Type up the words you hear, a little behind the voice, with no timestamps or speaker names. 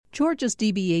Georgia's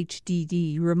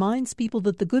DBHDD reminds people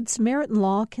that the Good Samaritan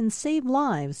Law can save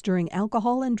lives during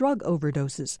alcohol and drug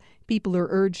overdoses. People are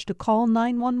urged to call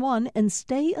 911 and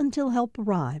stay until help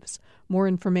arrives. More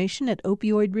information at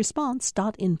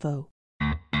opioidresponse.info.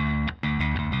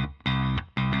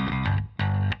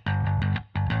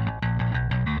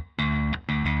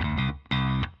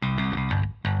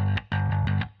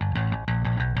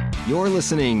 You're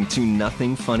listening to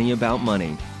Nothing Funny About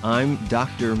Money. I'm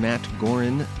Dr. Matt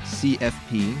Gorin,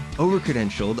 CFP,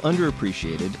 overcredentialed,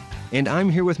 underappreciated, and I'm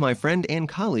here with my friend and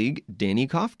colleague, Danny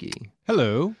Kofke.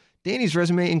 Hello. Danny's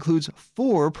resume includes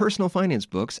 4 personal finance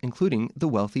books, including The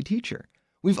Wealthy Teacher.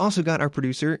 We've also got our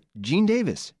producer, Gene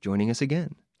Davis, joining us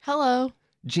again. Hello.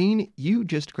 Gene, you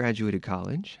just graduated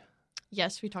college.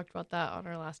 Yes, we talked about that on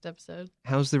our last episode.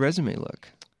 How's the resume look?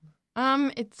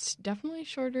 It's definitely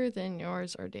shorter than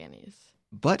yours or Danny's.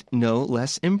 But no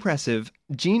less impressive,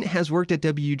 Gene has worked at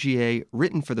WGA,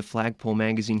 written for the Flagpole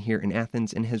magazine here in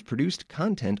Athens, and has produced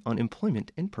content on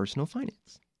employment and personal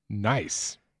finance.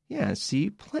 Nice. Yeah, see,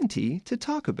 plenty to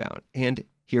talk about. And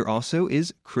here also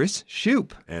is Chris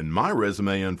Shoup. And my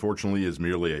resume, unfortunately, is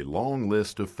merely a long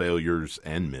list of failures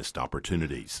and missed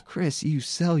opportunities. Chris, you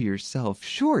sell yourself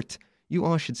short. You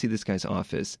all should see this guy's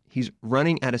office. He's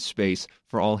running out of space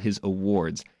for all his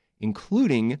awards,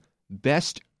 including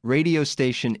Best Radio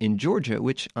Station in Georgia,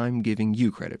 which I'm giving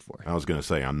you credit for. I was going to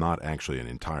say, I'm not actually an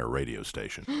entire radio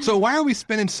station. So why are we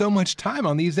spending so much time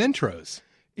on these intros?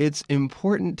 It's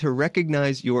important to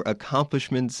recognize your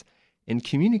accomplishments and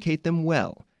communicate them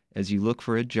well as you look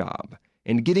for a job.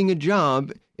 And getting a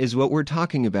job is what we're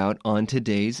talking about on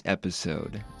today's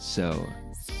episode. So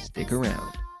stick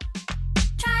around.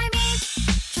 Try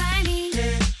me,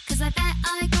 'cause I bet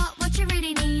I got what you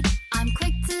really need. I'm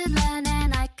quick to learn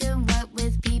and I can work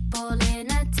with people in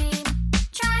a team.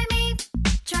 Try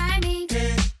me,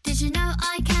 did you know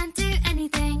I can't do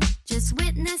anything? Just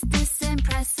witness this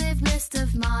impressive list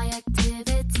of my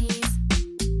activities.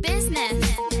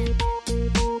 Business,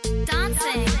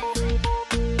 dancing,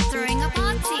 throwing a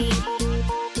party,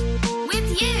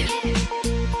 with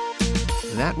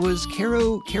you. That was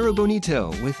Caro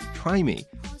Bonito with Try Me,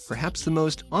 perhaps the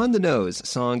most on-the-nose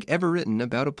song ever written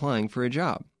about applying for a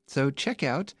job. So check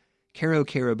out Caro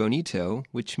Bonito,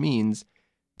 which means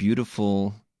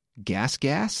beautiful gas.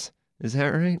 Is that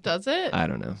right? Does it? I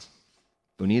don't know.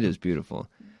 Bonita is beautiful.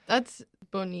 That's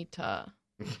bonita.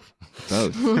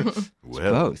 Both.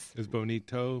 Well, Both. Is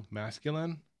bonito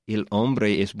masculine? El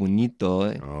hombre es bonito.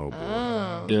 oh, boy.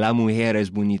 Oh. La mujer es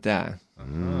bonita.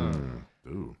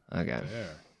 Ooh. Okay.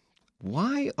 There.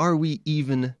 Why are we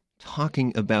even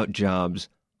talking about jobs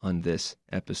on this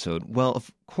episode? Well,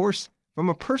 of course, from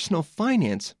a personal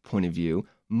finance point of view,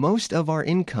 most of our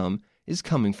income is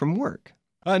coming from work.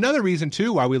 Another reason,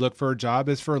 too, why we look for a job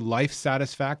is for life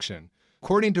satisfaction.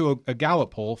 According to a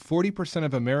Gallup poll, 40%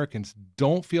 of Americans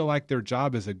don't feel like their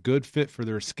job is a good fit for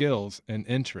their skills and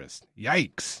interests.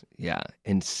 Yikes. Yeah,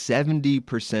 and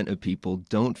 70% of people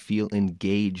don't feel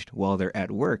engaged while they're at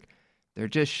work. They're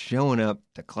just showing up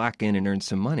to clock in and earn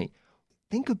some money.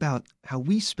 Think about how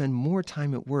we spend more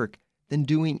time at work than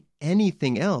doing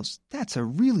anything else. That's a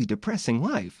really depressing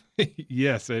life.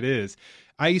 Yes, it is.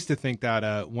 I used to think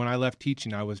that when I left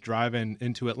teaching, I was driving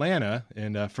into Atlanta.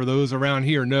 And for those around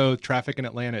here know, traffic in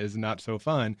Atlanta is not so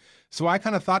fun. So I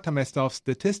kind of thought to myself,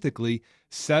 statistically,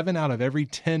 7 out of every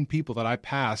 10 people that I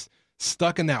passed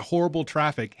stuck in that horrible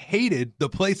traffic hated the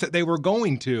place that they were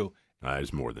going to.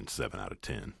 It's more than 7 out of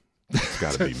 10. It's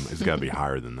got to be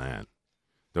higher than that.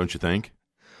 Don't you think?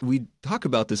 We talk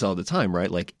about this all the time, right?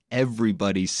 Like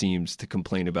everybody seems to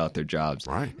complain about their jobs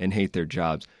Right. and hate their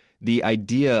jobs. The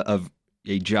idea of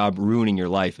a job ruining your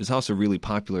life is also really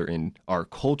popular in our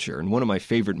culture. And one of my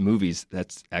favorite movies,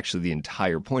 that's actually the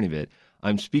entire point of it,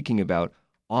 I'm speaking about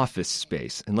Office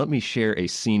Space. And let me share a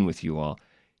scene with you all.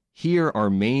 Here, our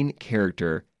main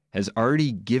character has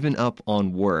already given up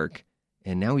on work,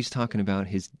 and now he's talking about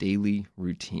his daily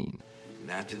routine.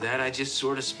 And after that, I just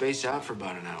sort of space out for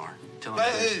about an hour. Till I'm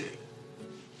thirsty.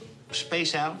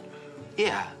 Space out?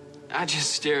 Yeah, I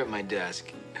just stare at my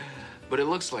desk. But it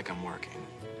looks like I'm working.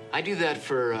 I do that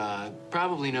for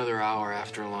probably another hour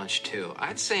after lunch, too.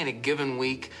 I'd say in a given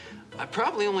week, I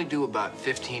probably only do about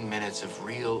 15 minutes of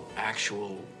real,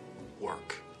 actual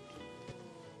work.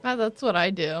 That's what I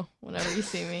do whenever you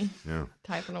see me Yeah.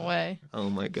 typing away. Oh,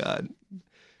 my God.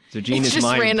 So Gene It's is just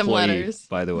my random employee, letters.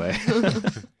 by the way.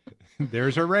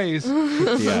 There's a raise.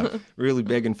 Yeah, really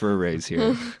begging for a raise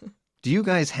here. Do you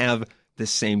guys have the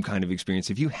same kind of experience?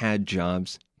 Have you had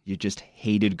jobs you just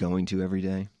hated going to every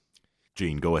day?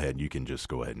 Gene, go ahead. You can just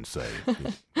go ahead and say.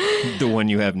 The one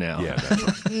you have now. Yeah, that's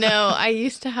right. No, I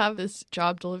used to have this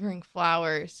job delivering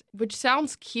flowers, which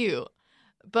sounds cute,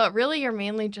 but really you're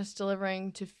mainly just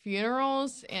delivering to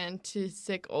funerals and to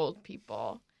sick old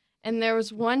people. And there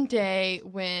was one day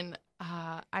when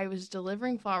I was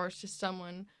delivering flowers to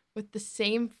someone with the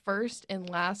same first and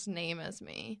last name as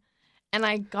me. And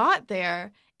I got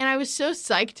there, and I was so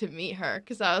psyched to meet her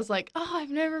because I was like, oh, I've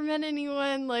never met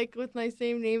anyone like with my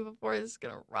same name before. This is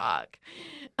going to rock.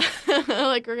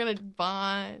 Like, we're going to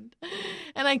bond.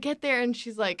 And I get there, and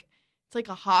she's like, it's like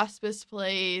a hospice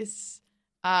place.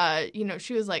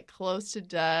 She was like close to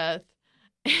death.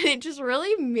 And it just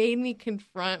really made me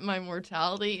confront my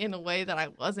mortality in a way that I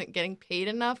wasn't getting paid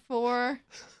enough for.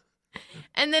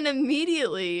 And then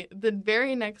immediately, the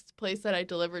very next place that I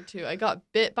delivered to, I got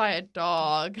bit by a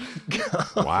dog.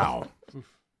 Wow.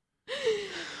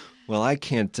 Well, I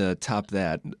can't top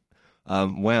that.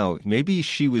 Wow, maybe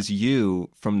she was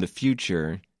you from the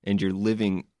future and you're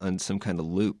living on some kind of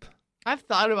loop. I've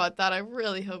thought about that. I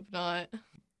really hope not.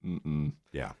 Mm-mm.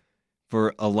 Yeah.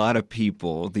 For a lot of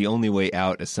people, the only way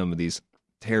out of some of these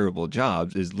terrible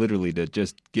jobs is literally to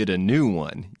just get a new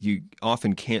one. You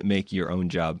often can't make your own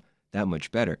job that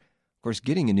much better. Of course,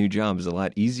 getting a new job is a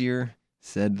lot easier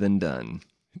said than done.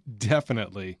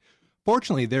 Definitely.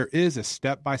 Fortunately, there is a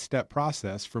step-by-step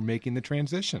process for making the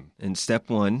transition. And step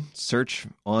one, search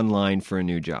online for a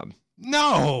new job.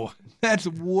 No, that's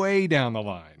way down the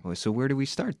line. Well, so where do we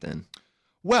start then?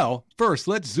 Well, first,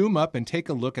 let's zoom up and take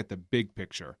a look at the big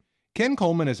picture. Ken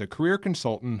Coleman is a career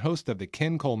consultant and host of The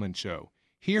Ken Coleman Show.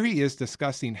 Here he is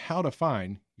discussing how to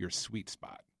find your sweet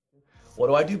spot. What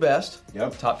do I do best?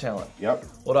 Yep. Top talent. Yep.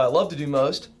 What do I love to do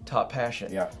most? Top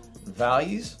passion. Yeah.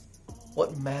 Values?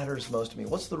 What matters most to me?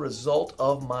 What's the result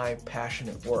of my passion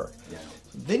at work? Yeah.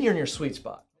 Then you're in your sweet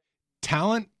spot.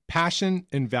 Talent, passion,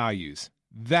 and values.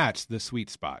 That's the sweet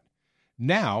spot.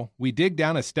 Now, we dig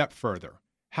down a step further.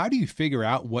 How do you figure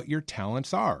out what your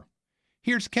talents are?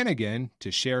 Here's Ken again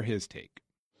to share his take.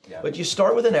 But you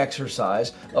start with an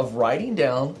exercise of writing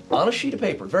down on a sheet of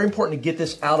paper. Very important to get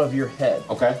this out of your head.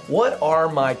 Okay. What are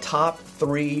my top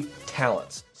 3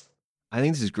 talents? I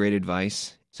think this is great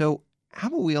advice. So how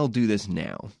about we all do this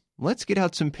now? Let's get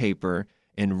out some paper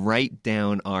and write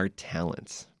down our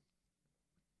talents.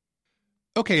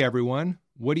 Okay, everyone,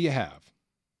 what do you have?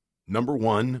 Number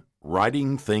 1,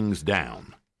 writing things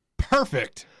down.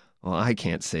 Perfect. Well, I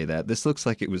can't say that. This looks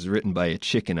like it was written by a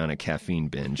chicken on a caffeine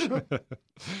binge.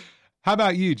 How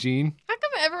about you, Gene? How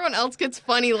come everyone else gets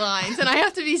funny lines and I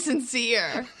have to be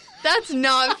sincere? That's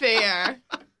not fair.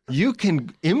 You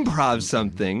can improv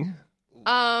something.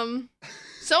 Someone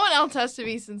else has to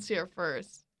be sincere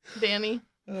first. Danny?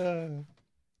 Well,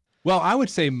 I would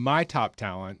say my top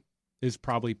talent is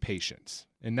probably patience.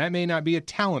 And that may not be a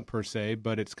talent per se,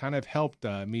 but it's kind of helped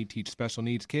me teach special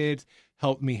needs kids,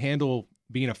 helped me handle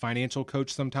being a financial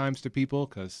coach sometimes to people,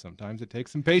 because sometimes it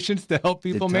takes some patience to help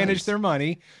people manage their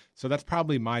money. So that's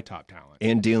probably my top talent.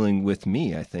 And dealing with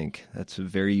me, I think. That's a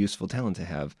very useful talent to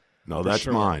have. No, that's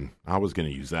mine. I was going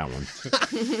to use that one.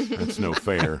 That's no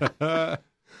fair.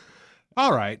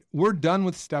 All right, we're done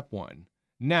with step 1.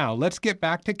 Now, let's get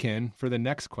back to Ken for the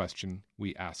next question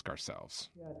we ask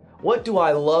ourselves. What do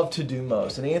I love to do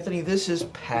most? And Anthony, this is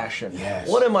passion. Yes.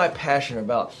 What am I passionate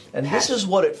about? And this is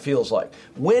what it feels like.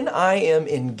 When I am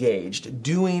engaged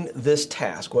doing this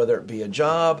task, whether it be a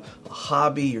job, a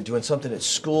hobby, you're doing something at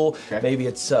school, maybe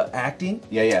it's acting,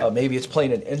 maybe it's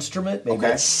playing an instrument, maybe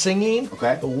it's singing.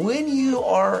 But when you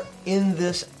are in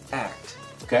this act,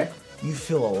 you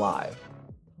feel alive.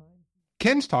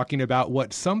 Ken's talking about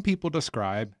what some people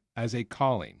describe as a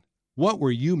calling. What were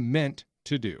you meant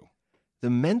to do? The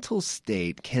mental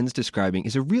state Ken's describing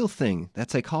is a real thing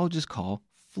that psychologists call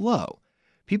flow.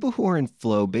 People who are in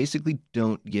flow basically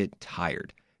don't get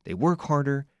tired. They work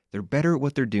harder, they're better at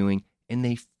what they're doing, and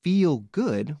they feel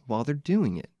good while they're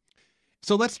doing it.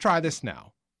 So let's try this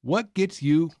now. What gets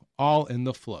you all in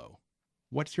the flow?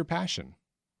 What's your passion?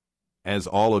 As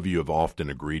all of you have often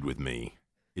agreed with me,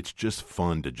 it's just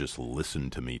fun to just listen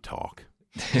to me talk.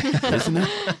 Isn't it?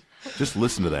 Just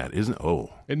listen to that, isn't it? Oh.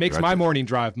 It makes my morning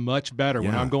drive much better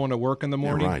when I'm going to work in the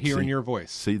morning, hearing your voice.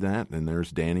 See that? And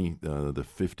there's Danny. The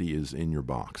 50 is in your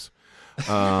box.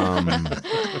 But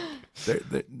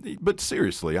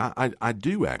seriously, I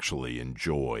do actually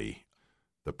enjoy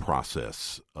the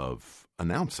process of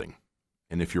announcing.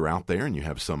 And if you're out there and you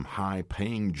have some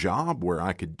high-paying job where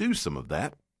I could do some of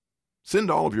that, send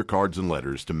all of your cards and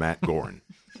letters to Matt Gorin.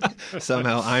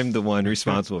 Somehow I'm the one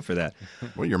responsible for that.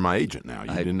 Well, you're my agent now.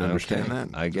 You didn't understand that?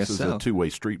 I guess this so. is a two-way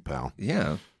street, pal.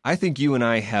 Yeah. I think you and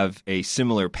I have a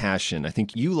similar passion. I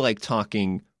think you like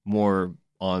talking more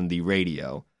on the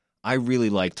radio. I really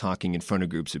like talking in front of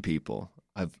groups of people.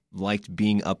 I've liked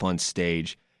being up on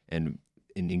stage and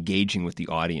engaging with the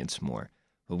audience more.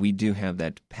 But we do have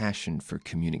that passion for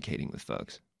communicating with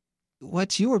folks.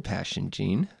 What's your passion,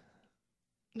 Gene?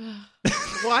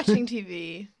 Watching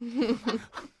TV.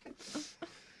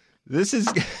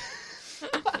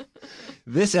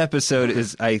 This episode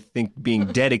is, I think, being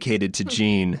dedicated to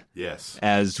Gene. Yes.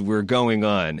 As we're going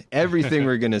on. Everything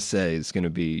we're going to say is going to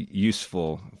be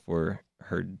useful for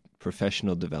her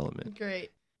professional development.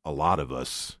 Great. A lot of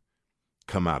us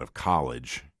come out of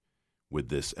college with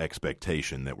this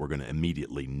expectation that we're going to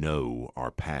immediately know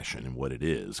our passion and what it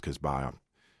is, because by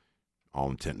all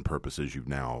intent and purposes, you've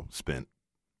now spent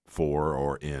 4,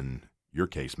 or in your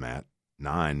case, Matt,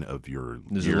 9 of your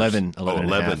There's years.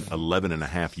 11 and a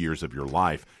half years of your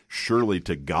life. Surely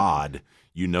to God,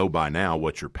 you know by now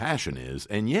what your passion is,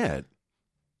 and yet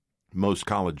most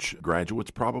college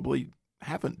graduates probably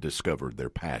haven't discovered their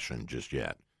passion just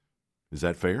yet. Is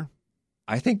that fair?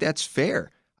 I think that's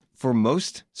fair. For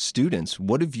most students,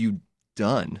 what have you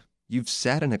done? You've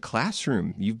sat in a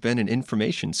classroom. You've been an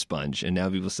information sponge, and now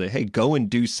people say, hey, go and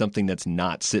do something that's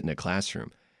not sit in a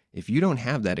classroom. If you don't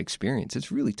have that experience,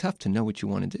 it's really tough to know what you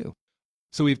want to do.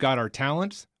 So we've got our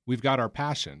talents, we've got our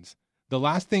passions. The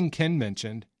last thing Ken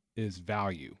mentioned is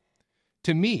value.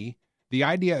 To me, the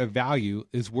idea of value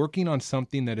is working on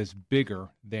something that is bigger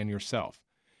than yourself.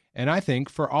 And I think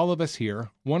for all of us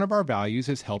here, one of our values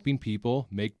is helping people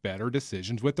make better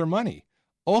decisions with their money,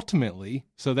 ultimately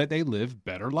so that they live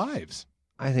better lives.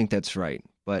 I think that's right,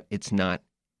 but it's not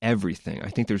everything. I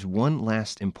think there's one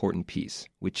last important piece,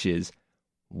 which is,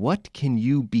 what can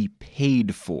you be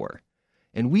paid for?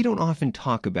 And we don't often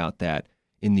talk about that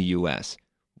in the U.S.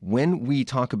 When we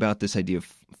talk about this idea of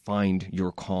find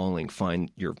your calling, find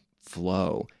your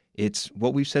flow, it's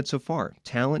what we've said so far: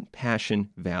 talent,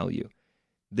 passion, value.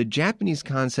 The Japanese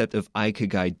concept of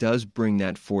ikigai does bring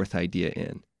that fourth idea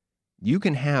in. You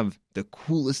can have the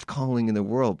coolest calling in the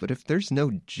world, but if there's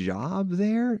no job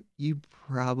there, you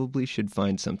probably should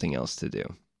find something else to do.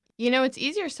 You know, it's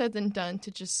easier said than done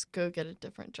to just go get a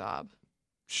different job.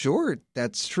 Sure,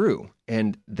 that's true.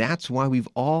 And that's why we've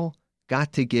all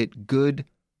got to get good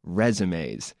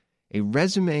resumes. A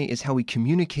resume is how we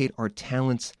communicate our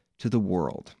talents to the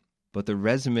world. But the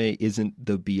resume isn't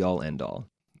the be-all, end-all.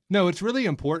 No, it's really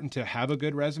important to have a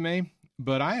good resume,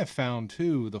 but I have found,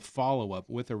 too, the follow-up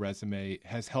with a resume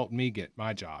has helped me get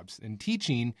my jobs. In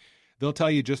teaching, they'll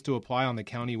tell you just to apply on the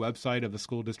county website of the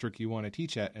school district you want to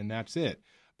teach at, and that's it.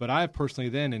 But I have personally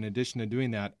then, in addition to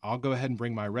doing that, I'll go ahead and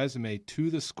bring my resume to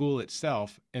the school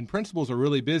itself, and principals are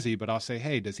really busy, but I'll say,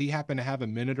 hey, does he happen to have a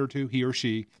minute or two, he or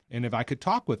she, and if I could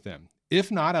talk with them.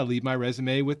 If not, I leave my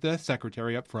resume with the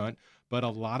secretary up front. But a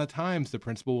lot of times the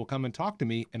principal will come and talk to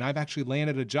me, and I've actually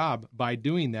landed a job by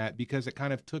doing that because it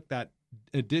kind of took that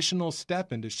additional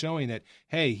step into showing that,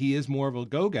 hey, he is more of a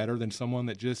go-getter than someone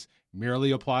that just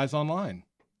merely applies online.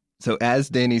 So as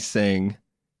Danny's saying,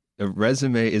 a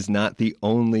resume is not the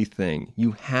only thing.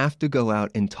 You have to go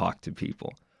out and talk to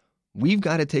people. We've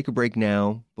got to take a break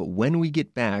now, but when we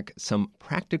get back, some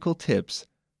practical tips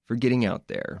for getting out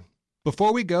there.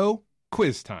 Before we go,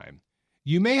 quiz time.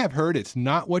 You may have heard it's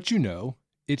not what you know,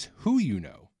 it's who you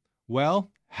know. Well,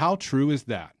 how true is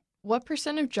that? What %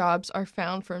 of jobs are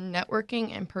found from networking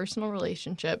and personal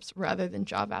relationships rather than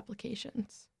job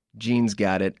applications? Gene's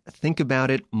got it. Think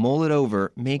about it, mull it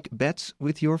over, make bets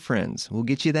with your friends. We'll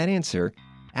get you that answer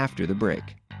after the break.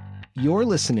 You're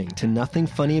listening to Nothing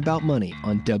Funny About Money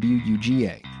on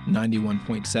WUGA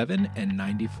 91.7 and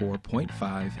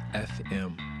 94.5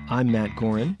 FM. I'm Matt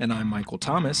Gorin. And I'm Michael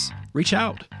Thomas. Reach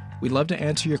out. We'd love to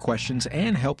answer your questions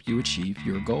and help you achieve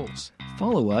your goals.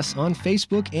 Follow us on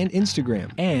Facebook and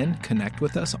Instagram. And connect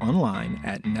with us online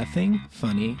at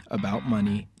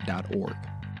nothingfunnyaboutmoney.org.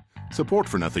 Support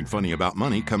for Nothing Funny About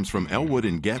Money comes from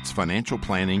Elwood & Getz Financial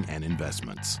Planning and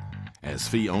Investments. As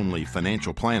fee-only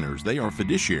financial planners, they are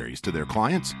fiduciaries to their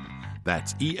clients.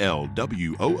 That's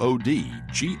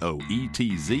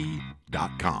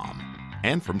ELWOODGOETZ.com.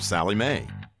 And from Sally Mae.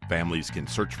 Families can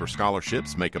search for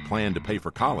scholarships, make a plan to pay for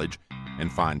college,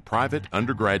 and find private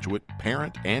undergraduate,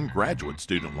 parent, and graduate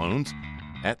student loans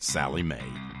at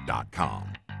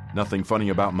SallyMae.com. Nothing Funny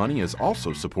About Money is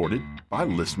also supported by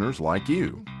listeners like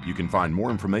you. You can find more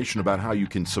information about how you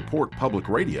can support public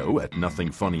radio at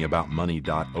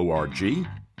nothingfunnyaboutmoney.org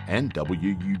and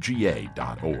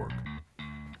WUGA.org.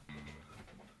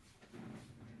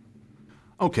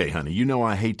 Okay, honey, you know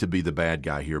I hate to be the bad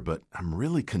guy here, but I'm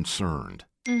really concerned.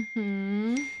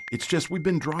 Mm-hmm. It's just we've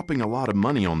been dropping a lot of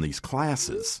money on these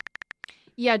classes.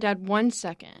 Yeah, Dad, 1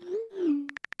 second.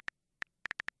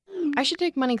 I should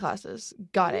take money classes.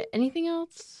 Got it. Anything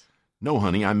else? No,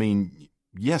 honey, I mean,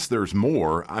 yes, there's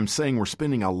more. I'm saying we're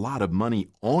spending a lot of money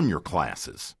on your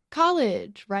classes.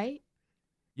 College, right?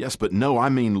 Yes, but no, I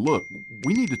mean, look,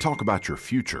 we need to talk about your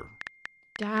future.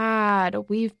 Dad,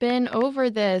 we've been over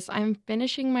this. I'm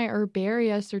finishing my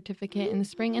herbaria certificate in the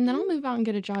spring, and then I'll move out and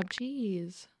get a job.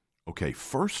 Jeez. Okay,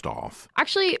 first off,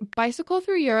 Actually, bicycle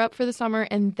through Europe for the summer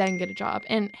and then get a job.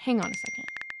 And hang on a second.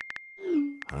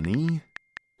 honey.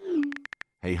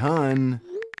 Hey, hun.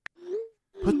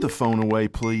 Put the phone away,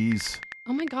 please.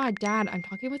 Oh my God, Dad, I'm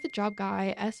talking with the job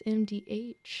guy,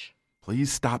 SMDH.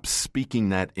 Please stop speaking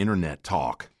that internet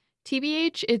talk.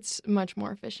 TBH, it's much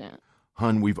more efficient.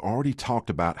 Hun, we've already talked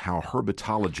about how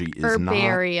herpetology is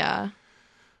Herbaria.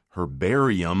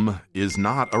 Herbarium is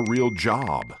not a real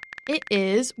job. It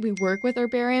is. We work with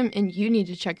herbarium, and you need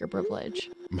to check your privilege.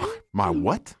 My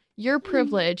what? Your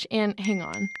privilege, and hang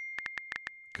on.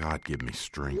 God, give me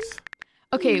strength.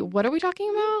 Okay, what are we talking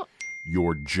about?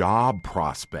 Your job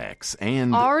prospects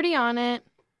and... Already on it.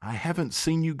 I haven't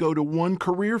seen you go to one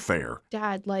career fair.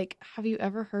 Dad, have you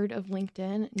ever heard of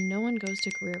LinkedIn? No one goes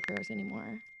to career fairs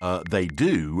anymore. They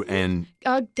do, and...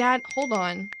 Dad, hold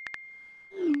on.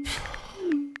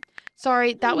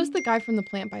 Sorry, that was the guy from the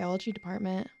plant biology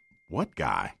department. What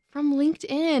guy? From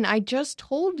LinkedIn. I just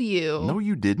told you. No,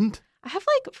 you didn't. I have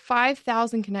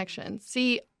 5,000 connections.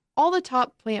 See, all the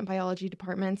top plant biology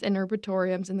departments and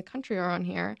herbatoriums in the country are on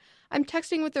here. I'm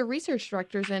texting with their research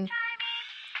directors and...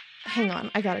 Hang on,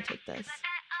 I gotta take this.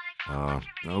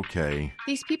 Okay.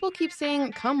 These people keep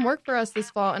saying, come work for us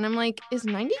this fall. And I'm like, is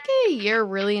 $90K a year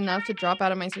really enough to drop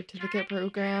out of my certificate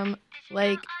program?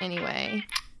 Anyway.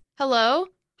 Hello?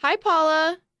 Hi,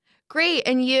 Paula. Great,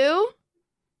 and you?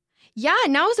 Yeah,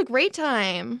 now is a great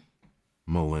time.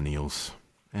 Millennials.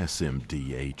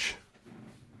 SMDH.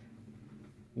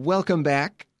 Welcome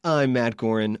back. I'm Matt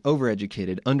Gorin,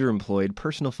 overeducated, underemployed,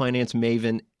 personal finance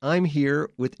maven. I'm here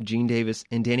with Gene Davis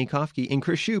and Danny Kofke and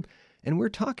Chris Shoup, and we're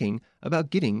talking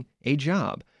about getting a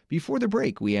job. Before the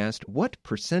break, we asked what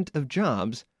 % of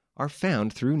jobs are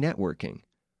found through networking.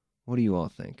 What do you all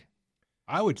think?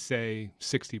 I would say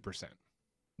 60%.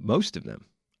 Most of them.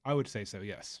 I would say so,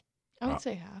 yes. I would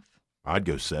say half. I'd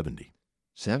go 70.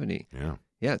 70. Yeah.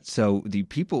 Yeah, so the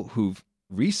people who've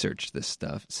researched this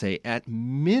stuff say at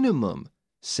minimum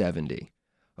 70.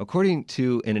 According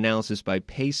to an analysis by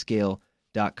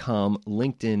Payscale.com,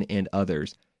 LinkedIn, and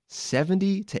others,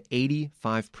 70 to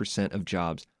 85% of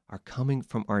jobs are coming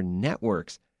from our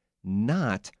networks,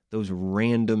 not those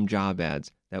random job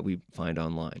ads that we find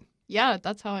online. Yeah,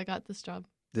 that's how I got this job.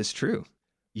 That's true.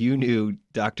 You knew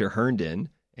Dr. Herndon,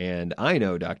 and I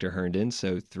know Dr. Herndon,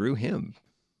 so through him.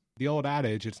 The old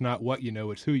adage, it's not what you know,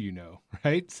 it's who you know,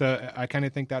 right? So I kind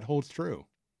of think that holds true.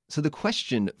 So the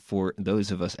question for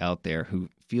those of us out there who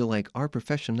feel like our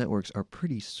professional networks are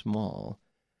pretty small,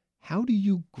 how do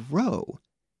you grow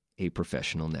a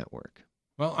professional network?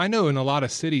 Well, I know in a lot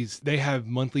of cities, they have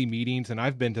monthly meetings, and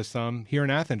I've been to some here in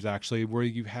Athens, actually, where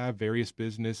you have various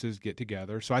businesses get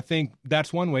together. So I think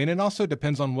that's one way. And it also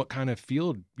depends on what kind of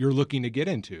field you're looking to get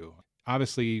into.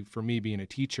 Obviously, for me being a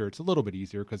teacher, it's a little bit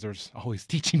easier because there's always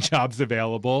teaching jobs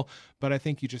available. But I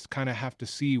think you just kind of have to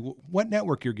see what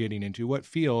network you're getting into, what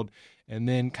field, and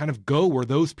then kind of go where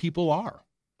those people are.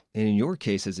 And in your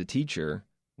case as a teacher,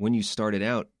 when you started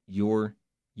out, your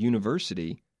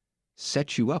university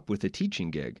set you up with a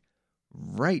teaching gig.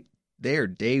 Right there,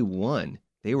 day one,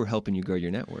 they were helping you grow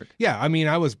your network. Yeah, I mean,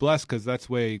 I was blessed because that's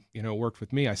the way, it worked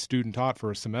with me. I student taught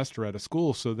for a semester at a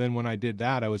school. So then when I did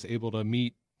that, I was able to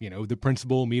meet the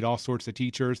principal, meet all sorts of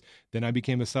teachers. Then I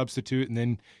became a substitute and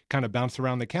then kind of bounced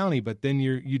around the county. But then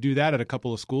you do that at a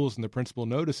couple of schools and the principal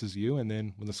notices you. And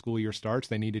then when the school year starts,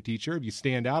 they need a teacher. If you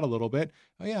stand out a little bit,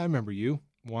 oh, yeah, I remember you.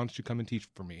 Why don't you come and teach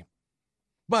for me?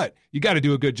 But you got to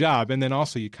do a good job. And then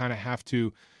also you kind of have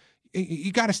to,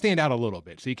 you got to stand out a little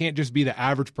bit. So you can't just be the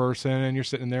average person and you're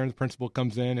sitting there and the principal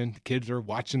comes in and the kids are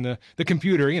watching the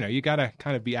computer. You got to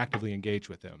kind of be actively engaged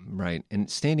with them. Right. And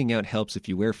standing out helps if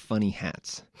you wear funny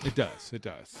hats. It does.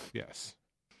 Yes.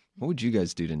 What would you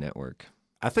guys do to network?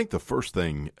 I think the first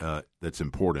thing that's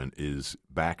important is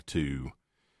back to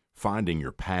finding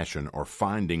your passion or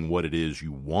finding what it is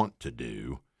you want to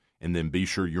do, and then be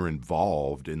sure you're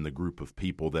involved in the group of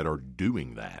people that are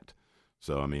doing that.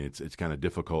 So, I mean, it's kind of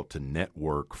difficult to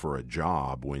network for a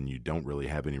job when you don't really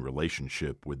have any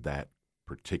relationship with that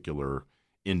particular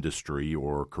industry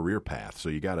or career path. So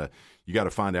you gotta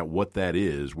find out what that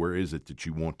is. Where is it that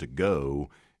you want to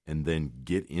go, and then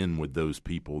get in with those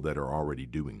people that are already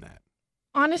doing that.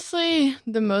 Honestly,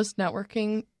 the most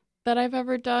networking that I've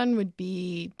ever done would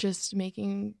be just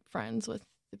making friends with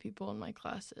the people in my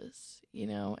classes,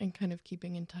 and kind of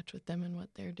keeping in touch with them and what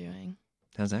they're doing.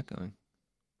 How's that going?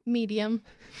 Medium.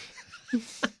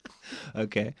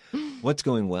 Okay. What's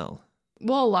going well?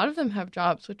 Well, a lot of them have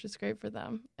jobs, which is great for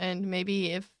them. And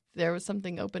maybe if there was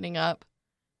something opening up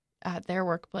at their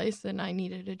workplace and I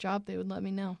needed a job, they would let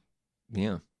me know.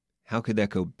 Yeah. How could that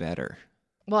go better?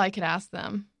 Well, I could ask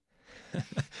them.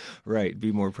 Right.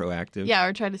 Be more proactive. Yeah,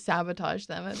 or try to sabotage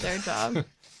them at their job.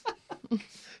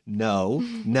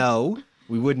 No,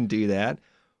 we wouldn't do that.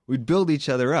 We'd build each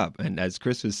other up. And as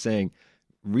Chris was saying,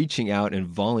 reaching out and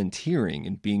volunteering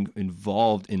and being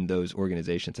involved in those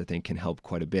organizations, I think, can help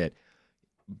quite a bit.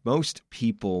 Most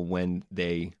people, when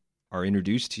they are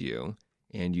introduced to you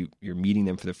and you're meeting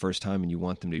them for the first time and you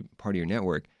want them to be part of your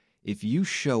network, if you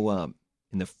show up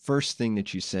and the first thing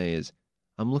that you say is,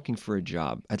 I'm looking for a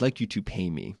job, I'd like you to pay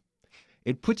me,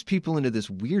 it puts people into this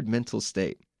weird mental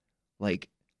state. Like,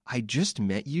 I just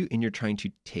met you and you're trying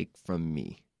to take from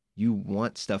me. You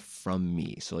want stuff from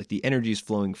me. So like the energy is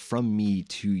flowing from me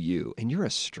to you, and you're a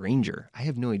stranger. I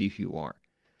have no idea who you are.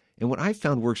 And what I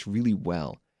found works really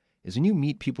well is when you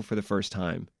meet people for the first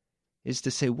time is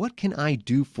to say, what can I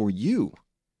do for you?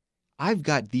 I've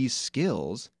got these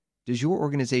skills. Does your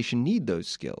organization need those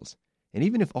skills? And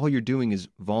even if all you're doing is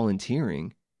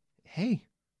volunteering, hey,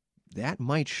 that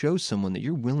might show someone that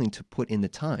you're willing to put in the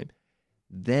time.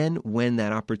 Then when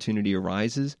that opportunity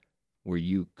arises where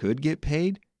you could get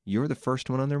paid, you're the first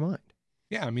one on their mind.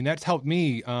 Yeah, I mean, that's helped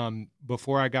me.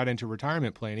 Before I got into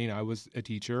retirement planning, I was a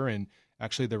teacher, and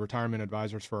actually the retirement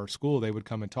advisors for our school, they would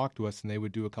come and talk to us, and they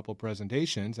would do a couple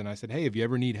presentations. And I said, hey, if you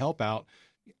ever need help out,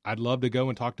 I'd love to go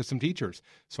and talk to some teachers.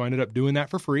 So I ended up doing that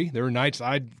for free. There were nights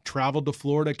I'd traveled to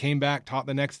Florida, came back, taught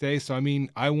the next day. So, I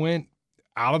mean, I went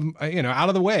out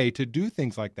of the way to do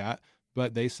things like that.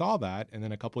 But they saw that, and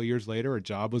then a couple of years later, a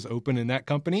job was open in that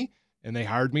company, and they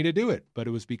hired me to do it. But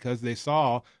it was because they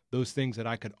saw those things that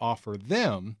I could offer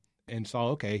them and saw,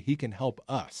 okay, he can help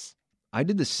us. I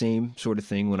did the same sort of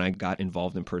thing when I got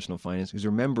involved in personal finance. Because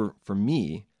remember, for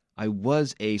me, I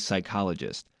was a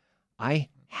psychologist. I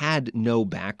had no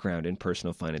background in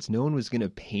personal finance. No one was going to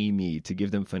pay me to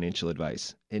give them financial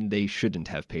advice, and they shouldn't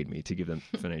have paid me to give them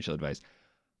financial advice.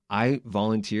 I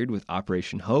volunteered with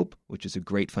Operation Hope, which is a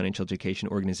great financial education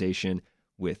organization,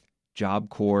 with Job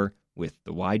Corps, with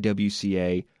the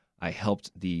YWCA. I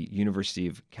helped the University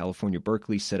of California,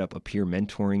 Berkeley set up a peer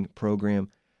mentoring program.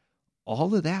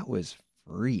 All of that was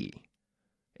free.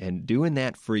 And doing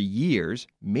that for years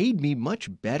made me much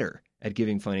better at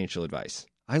giving financial advice.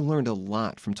 I learned a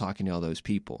lot from talking to all those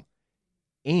people.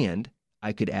 And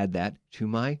I could add that to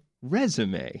my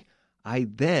resume. I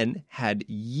then had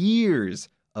years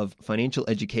of financial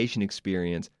education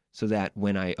experience so that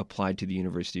when I applied to the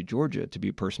University of Georgia to be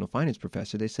a personal finance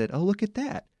professor, they said, oh, look at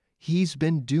that. He's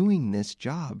been doing this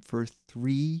job for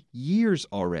 3 years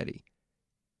already,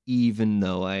 even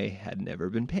though I had never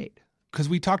been paid. Because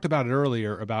we talked about it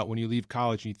earlier about when you leave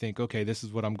college and you think, okay, this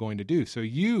is what I'm going to do. So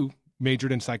you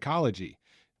majored in psychology.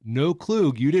 No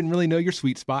clue. You didn't really know your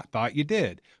sweet spot, thought you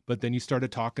did. But then you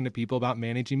started talking to people about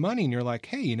managing money and you're like,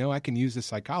 hey, I can use this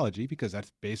psychology because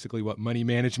that's basically what money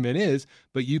management is.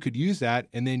 But you could use that.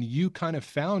 And then you kind of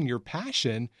found your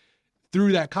passion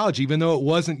through that college, even though it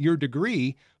wasn't your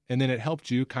degree. And then it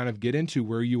helped you kind of get into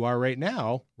where you are right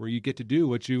now, where you get to do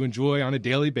what you enjoy on a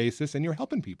daily basis and you're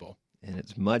helping people. And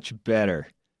it's much better.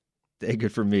 Take it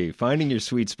from me. Finding your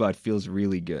sweet spot feels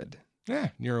really good. Yeah,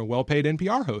 you're a well-paid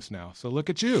NPR host now, so look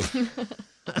at you.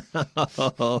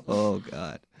 Oh,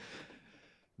 God.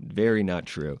 Very not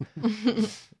true.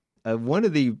 One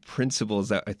of the principles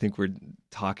that I think we're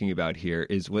talking about here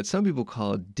is what some people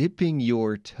call dipping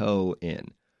your toe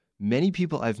in. Many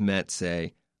people I've met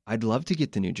say, I'd love to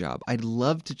get the new job. I'd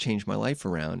love to change my life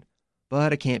around,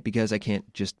 but I can't because I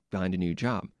can't just find a new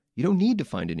job. You don't need to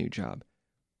find a new job.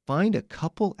 Find a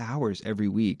couple hours every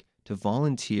week to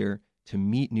volunteer, to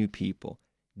meet new people.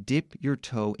 Dip your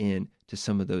toe in to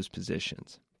some of those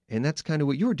positions. And that's kind of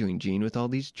what you're doing, Jean, with all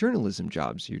these journalism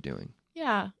jobs you're doing.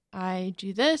 Yeah, I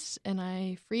do this and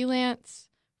I freelance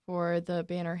for the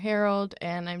Banner Herald,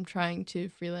 and I'm trying to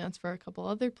freelance for a couple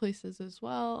other places as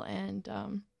well,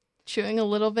 and chewing a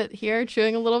little bit here,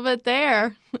 chewing a little bit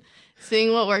there,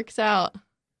 seeing what works out.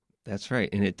 That's right.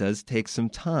 And it does take some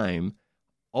time.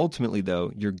 Ultimately,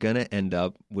 though, you're going to end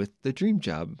up with the dream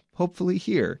job, hopefully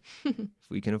here, if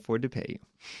we can afford to pay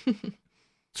you.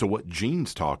 So what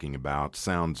Jean's talking about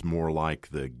sounds more like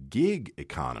the gig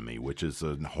economy, which is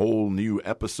a whole new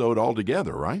episode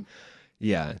altogether, right?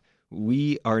 Yeah.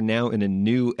 We are now in a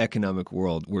new economic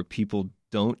world where people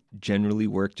don't generally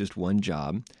work just one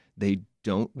job. They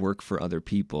don't work for other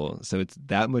people. So it's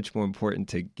that much more important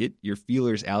to get your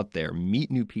feelers out there,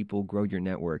 meet new people, grow your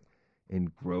network,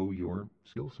 and grow your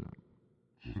skill set.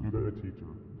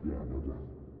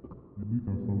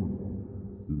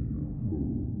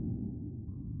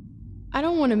 I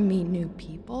don't want to meet new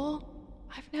people.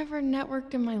 I've never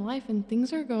networked in my life and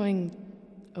things are going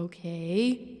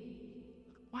okay.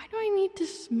 Why do I need to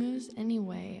schmooze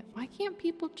anyway? Why can't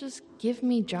people just give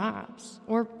me jobs?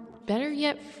 Or better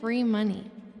yet, free money?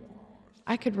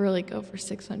 I could really go for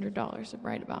 $600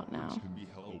 right about now.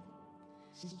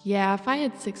 Yeah, if I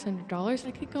had $600,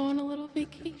 I could go on a little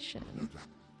vacation.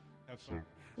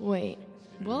 Wait,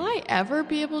 will I ever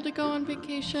be able to go on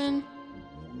vacation?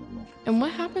 And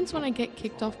what happens when I get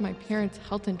kicked off my parents'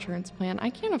 health insurance plan? I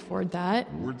can't afford that.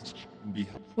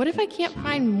 What if I can't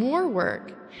find more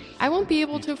work? I won't be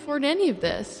able to afford any of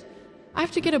this. I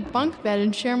have to get a bunk bed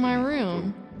and share my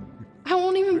room. I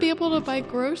won't even be able to buy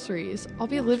groceries. I'll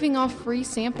be living off free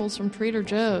samples from Trader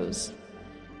Joe's.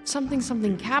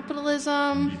 Something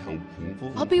capitalism.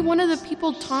 I'll be one of the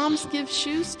people Tom's gives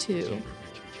shoes to.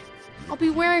 I'll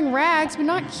be wearing rags, but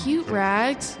not cute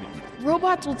rags.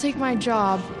 Robots will take my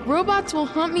job. Robots will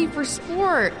hunt me for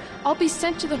sport. I'll be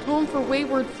sent to the home for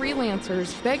wayward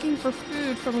freelancers, begging for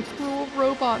food from a cruel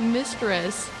robot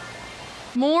mistress.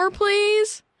 More,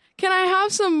 please? Can I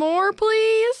have some more,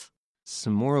 please?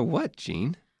 Some more of what,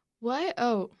 Gene? What?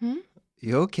 Oh,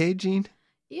 You okay, Gene?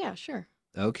 Yeah, sure.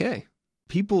 Okay.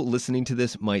 People listening to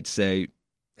this might say,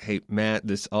 hey, Matt,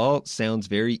 this all sounds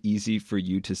very easy for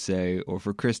you to say, or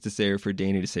for Chris to say, or for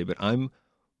Danny to say, but I'm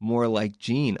more like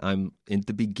Gene. I'm at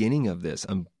the beginning of this.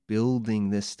 I'm building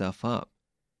this stuff up.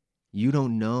 You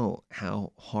don't know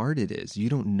how hard it is. You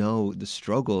don't know the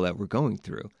struggle that we're going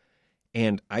through.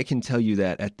 And I can tell you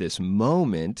that at this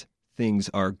moment, things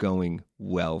are going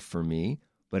well for me.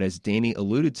 But as Danny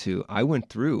alluded to, I went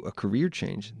through a career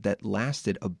change that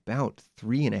lasted about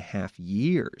 3.5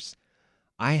 years.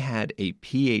 I had a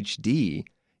PhD,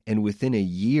 and within a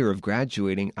year of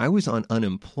graduating, I was on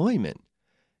unemployment.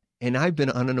 And I've been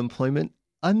on unemployment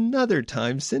another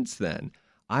time since then.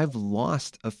 I've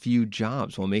lost a few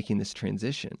jobs while making this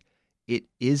transition. It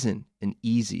isn't an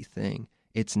easy thing.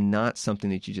 It's not something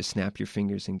that you just snap your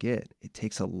fingers and get. It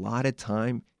takes a lot of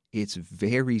time. It's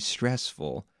very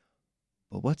stressful.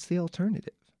 But what's the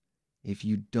alternative? If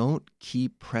you don't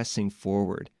keep pressing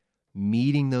forward,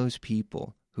 meeting those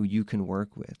people who you can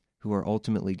work with, who are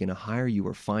ultimately going to hire you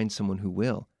or find someone who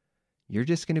will, you're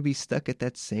just going to be stuck at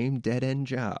that same dead-end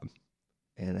job.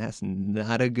 And that's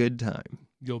not a good time.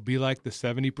 You'll be like the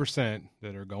 70%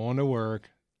 that are going to work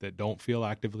that don't feel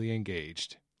actively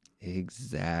engaged.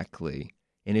 Exactly.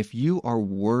 And if you are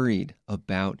worried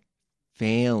about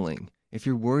failing, if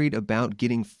you're worried about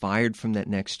getting fired from that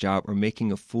next job or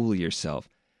making a fool of yourself,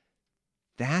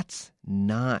 that's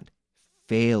not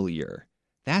failure.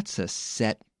 That's a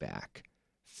setback.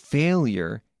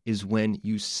 Failure is when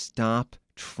you stop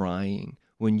trying,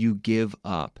 when you give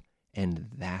up, and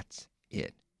that's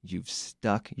it. You've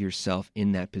stuck yourself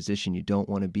in that position you don't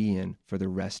want to be in for the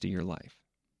rest of your life.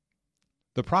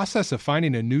 The process of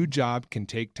finding a new job can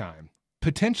take time,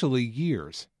 potentially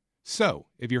years. So,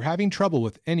 if you're having trouble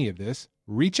with any of this,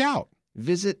 reach out.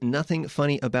 Visit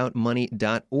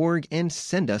nothingfunnyaboutmoney.org and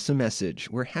send us a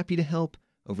message. We're happy to help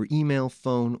over email,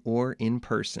 phone, or in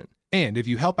person. And if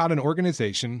you help out an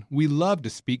organization, we love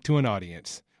to speak to an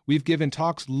audience. We've given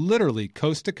talks literally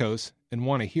coast to coast and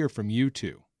want to hear from you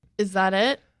too. Is that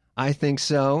it? I think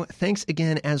so. Thanks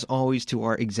again, as always, to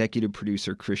our executive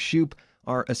producer, Chris Shoup,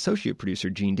 our associate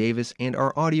producer, Gene Davis, and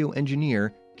our audio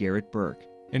engineer, Garrett Burke.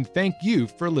 And thank you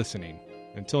for listening.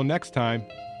 Until next time,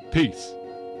 peace.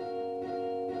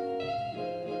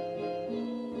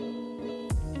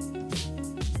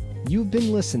 You've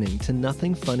been listening to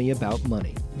Nothing Funny About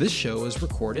Money. This show is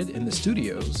recorded in the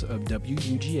studios of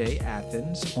WUGA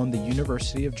Athens on the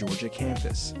University of Georgia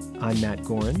campus. I'm Matt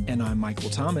Gorin. And I'm Michael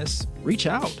Thomas. Reach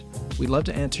out. We'd love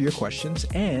to answer your questions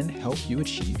and help you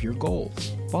achieve your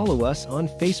goals. Follow us on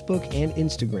Facebook and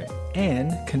Instagram.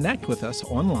 And connect with us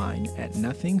online at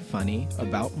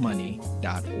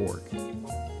nothingfunnyaboutmoney.org.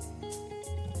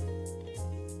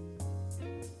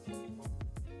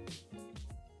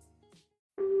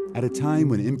 At a time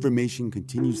when information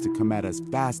continues to come at us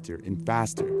faster and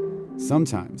faster,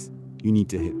 sometimes you need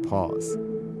to hit pause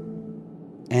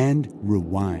and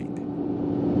rewind.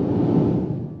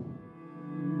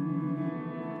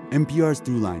 NPR's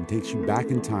Throughline takes you back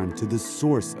in time to the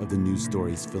source of the news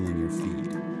stories filling your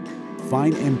feed.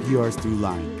 Find NPR's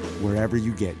Throughline wherever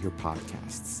you get your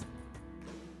podcasts.